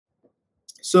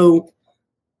So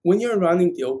when you're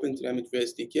running the OpenTelemetry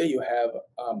SDK, you have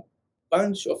a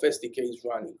bunch of SDKs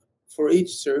running. For each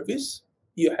service,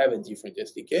 you have a different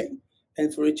SDK,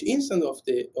 and for each instance of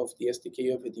the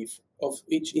SDK of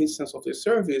each instance of the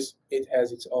service, it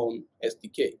has its own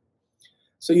SDK.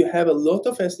 So you have a lot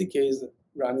of SDKs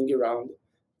running around,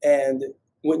 and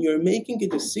when you're making a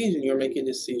decision, you're making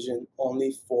a decision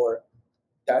only for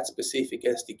that specific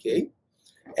SDK.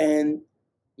 And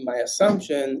my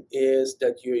assumption is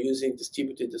that you're using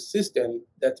distributed system.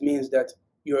 That means that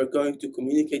you're going to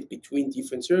communicate between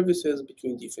different services,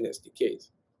 between different SDKs.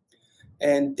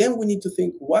 And then we need to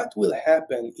think what will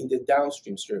happen in the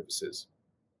downstream services.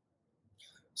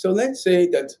 So let's say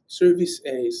that service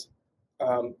A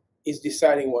is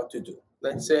deciding what to do.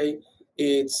 Let's say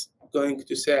it's going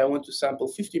to say, I want to sample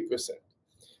 50%.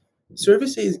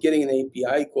 Service A is getting an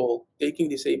API call, taking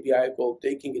this API call,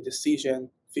 taking a decision,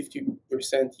 50%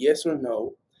 yes or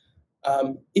no.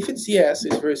 If it's yes,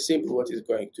 it's very simple what it's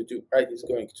going to do, right? It's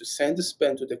going to send the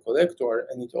spend to the collector,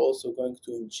 and it's also going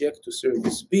to inject to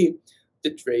service B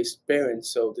the trace parent,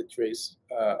 so the trace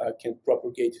can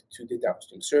propagate to the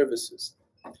downstream services.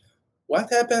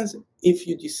 What happens if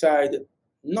you decide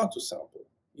not to sample?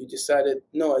 You decided,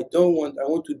 no, I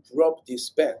want to drop this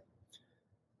spend.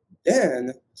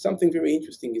 Then something very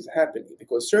interesting is happening,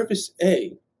 because service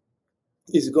A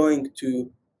is going to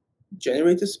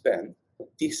generate a spend,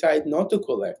 decide not to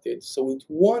collect it, so it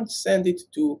won't send it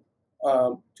to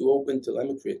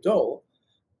OpenTelemetry at all.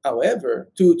 However,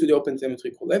 to the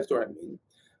OpenTelemetry collector, I mean.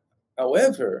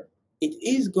 However, it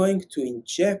is going to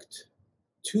inject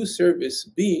to service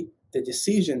B the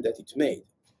decision that it made.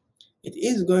 It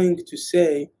is going to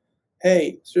say,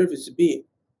 hey, service B,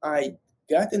 I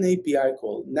got an API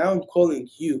call. Now I'm calling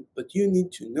you, but you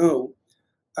need to know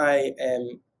I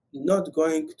am not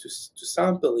going to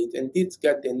sample it, and it's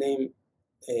got the name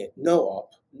no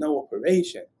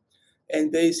operation. And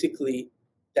basically,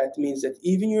 that means that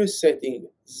even you're setting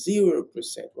 0%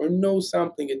 or no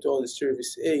sampling at all in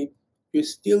service A, you're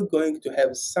still going to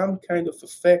have some kind of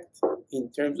effect in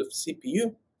terms of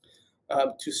CPU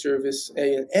to service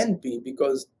A and B,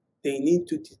 because they need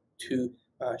to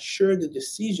share the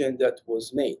decision that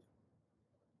was made.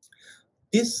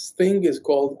 This thing is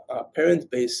called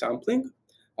parent-based sampling,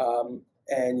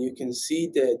 and you can see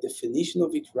the definition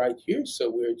of it right here. So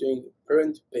we're doing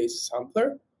parent-based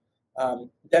sampler.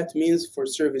 That means for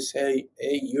service A,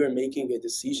 you're making a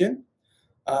decision.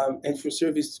 And for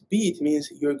service B, it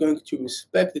means you're going to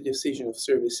respect the decision of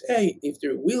service A. If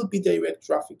there will be direct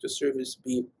traffic to service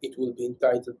B, it will be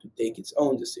entitled to take its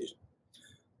own decision.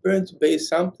 Parent-based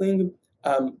sampling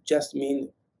just means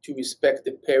to respect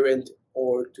the parent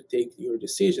or to take your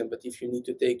decision. But if you need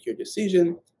to take your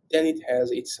decision, then it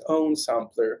has its own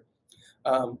sampler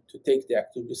to take the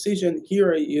actual decision.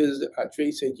 Here I used a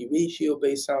trace ID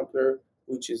ratio-based sampler,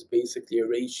 which is basically a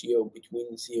ratio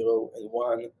between 0 and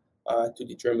 1 to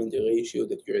determine the ratio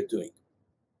that you're doing.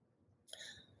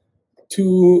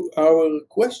 To our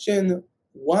question,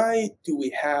 why do we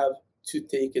have to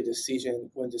take a decision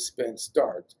when the spend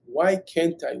starts? Why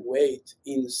can't I wait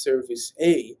in service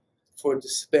A for the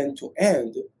spend to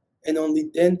end and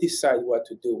only then decide what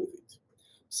to do with it?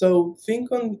 So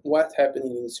think on what's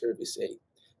happening in service A.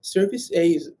 Service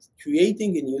A is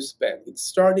creating a new spend. It's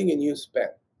starting a new spend.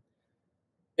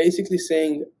 Basically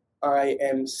saying, I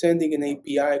am sending an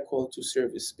API call to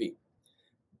service B.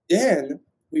 Then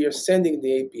we are sending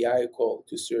the API call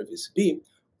to service B.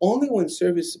 Only when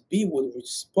service B would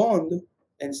respond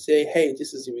and say, hey,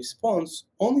 this is a response,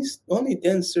 only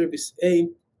then service A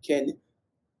can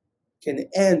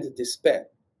end the spend.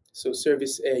 So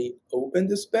service A opened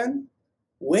the spend,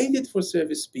 waited for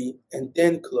service B, and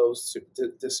then closed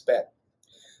the spend.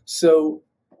 So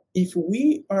if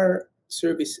we are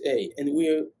service A and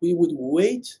we would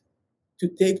wait to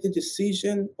take the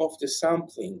decision of the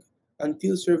sampling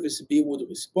until service B would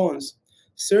respond,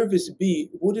 service B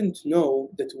wouldn't know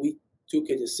that we took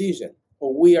a decision,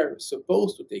 or we are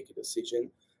supposed to take a decision,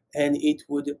 and it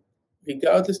would,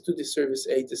 regardless to the service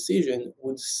A decision,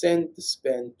 would send the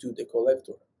spend to the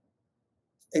collector.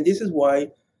 And this is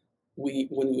why when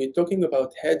we're talking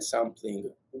about head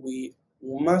sampling, we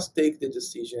must take the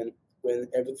decision when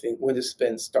the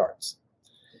spend starts.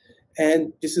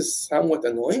 And this is somewhat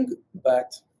annoying,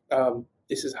 but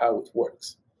this is how it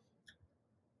works.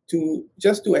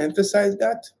 Just to emphasize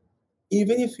that,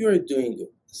 even if you're doing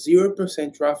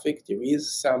 0% traffic, there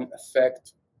is some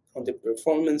effect on the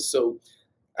performance. So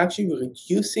actually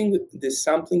reducing the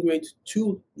sampling rate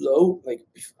too low, like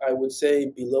I would say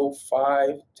below 5,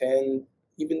 10,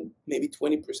 even maybe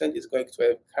 20% is going to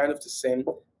have kind of the same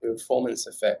performance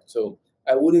effect. So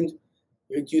I wouldn't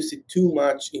reduce it too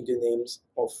much in the names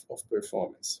of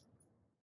performance.